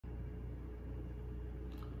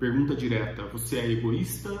pergunta direta, você é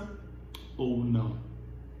egoísta ou não?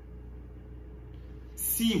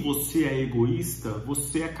 Se você é egoísta,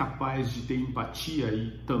 você é capaz de ter empatia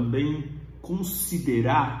e também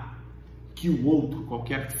considerar que o outro,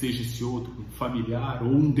 qualquer que seja esse outro, um familiar ou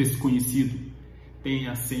um desconhecido,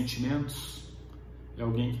 tenha sentimentos? É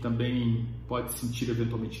alguém que também pode sentir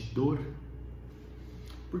eventualmente dor?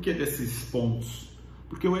 Por que desses pontos?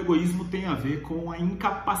 Porque o egoísmo tem a ver com a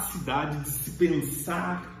incapacidade de se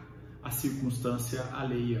pensar a circunstância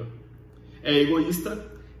alheia. É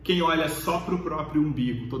egoísta quem olha só para o próprio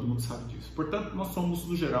umbigo, todo mundo sabe disso. Portanto, nós somos,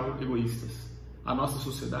 no geral, egoístas. A nossa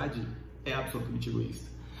sociedade é absolutamente egoísta.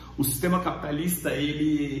 O sistema capitalista,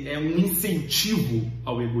 ele é um incentivo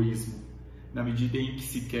ao egoísmo, na medida em que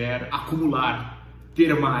se quer acumular,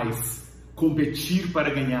 ter mais, competir para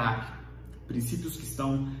ganhar. Princípios que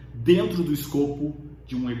estão dentro do escopo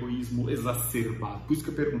de um egoísmo exacerbado. Por isso que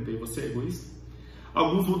eu perguntei, você é egoísta?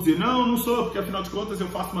 Alguns vão dizer, não sou, porque afinal de contas eu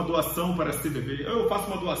faço uma doação para a CVV, eu faço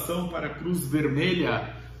uma doação para a Cruz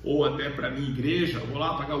Vermelha, ou até para a minha igreja, vou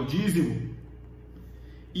lá pagar o dízimo.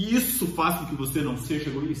 E isso faz com que você não seja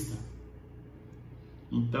egoísta?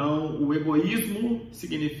 Então, o egoísmo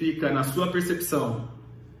significa, na sua percepção,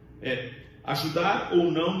 ajudar ou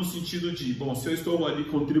não no sentido de, bom, se eu estou ali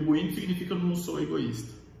contribuindo, significa que eu não sou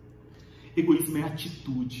egoísta. Egoísmo é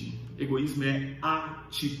atitude. Egoísmo é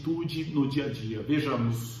atitude no dia a dia.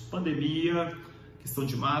 Vejamos, pandemia, questão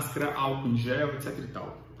de máscara, álcool em gel, etc e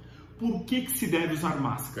tal. Por que se deve usar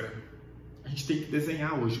máscara? A gente tem que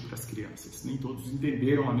desenhar hoje para as crianças. Nem todos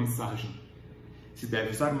entenderam a mensagem. Se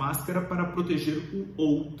deve usar máscara para proteger o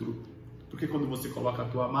outro. Porque quando você coloca a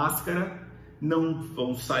tua máscara, não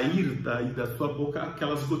vão sair daí da sua boca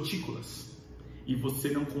aquelas gotículas. E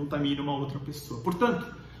você não contamina uma outra pessoa.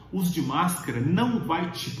 Portanto, o uso de máscara não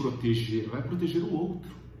vai te proteger, vai proteger o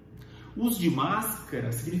outro. O uso de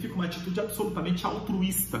máscara significa uma atitude absolutamente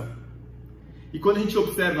altruísta. E quando a gente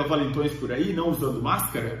observa valentões por aí, não usando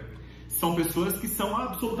máscara, são pessoas que são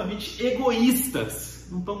absolutamente egoístas.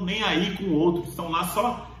 Não estão nem aí com o outro, estão lá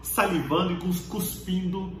só salivando e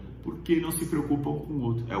cuspindo porque não se preocupam com o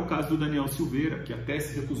outro. É o caso do Daniel Silveira, que até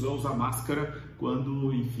se recusou a usar máscara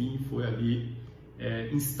quando, enfim, foi ali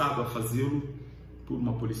instado a fazê-lo por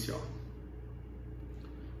uma policial.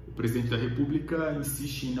 O presidente da República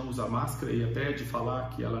insiste em não usar máscara e até de falar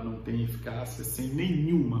que ela não tem eficácia sem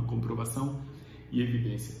nenhuma comprovação e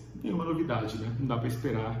evidência. Nenhuma novidade, né? Não dá para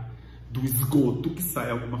esperar do esgoto que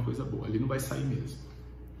saia alguma coisa boa. Ali não vai sair mesmo.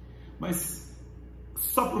 Mas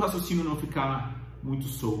só para o raciocínio não ficar muito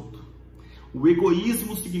solto. O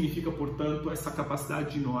egoísmo significa, portanto, essa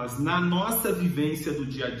capacidade de nós, na nossa vivência do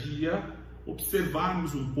dia a dia,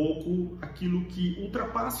 observarmos um pouco aquilo que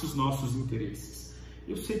ultrapassa os nossos interesses.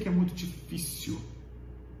 Eu sei que é muito difícil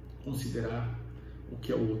considerar o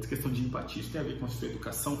que é o outro, questão de empatia. Isso tem a ver com a sua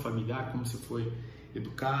educação familiar, como você foi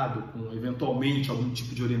educado, com eventualmente algum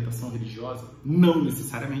tipo de orientação religiosa. Não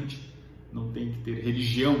necessariamente, não tem que ter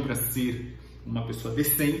religião para ser uma pessoa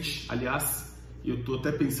decente. Aliás, eu estou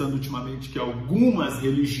até pensando ultimamente que algumas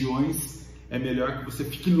religiões é melhor que você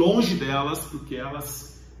fique longe delas, porque elas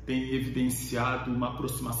tem evidenciado uma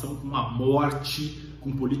aproximação com a morte,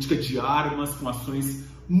 com política de armas, com ações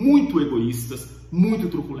muito egoístas, muito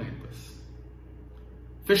truculentas.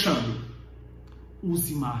 Fechando,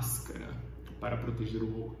 use máscara para proteger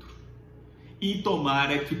o outro. E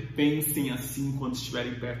tomara que pensem assim quando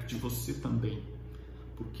estiverem perto de você também.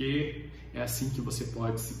 Porque é assim que você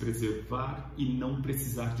pode se preservar e não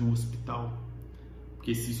precisar de um hospital.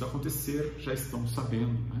 Porque se isso acontecer, já estão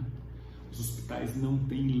sabendo, né? Os hospitais não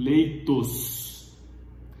têm leitos.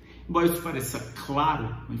 Embora isso pareça claro,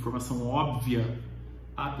 uma informação óbvia,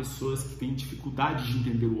 há pessoas que têm dificuldade de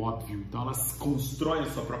entender o óbvio. Então elas constroem a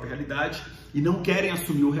sua própria realidade e não querem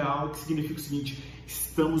assumir o real, que significa o seguinte: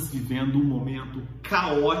 estamos vivendo um momento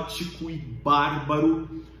caótico e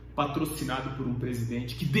bárbaro, patrocinado por um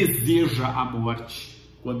presidente que deseja a morte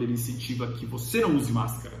quando ele incentiva que você não use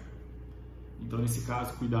máscara. Então, nesse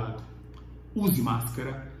caso, cuidado. Use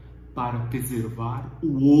máscara para preservar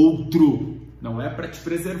o outro, não é para te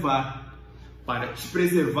preservar. Para te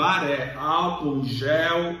preservar é álcool,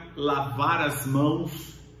 gel, lavar as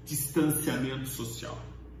mãos, distanciamento social.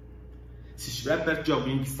 Se estiver perto de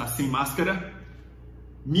alguém que está sem máscara,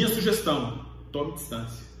 minha sugestão, tome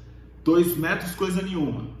distância. 2 metros, coisa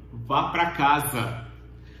nenhuma. Vá para casa.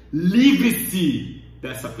 Livre-se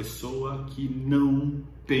dessa pessoa que não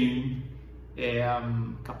tem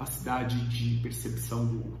capacidade de percepção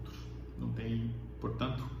do outro. Não tem,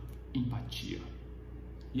 portanto, empatia.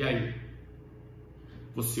 E aí?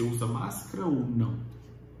 Você usa máscara ou não?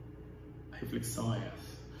 A reflexão é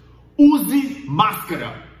essa. Use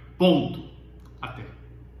máscara! Ponto. Até.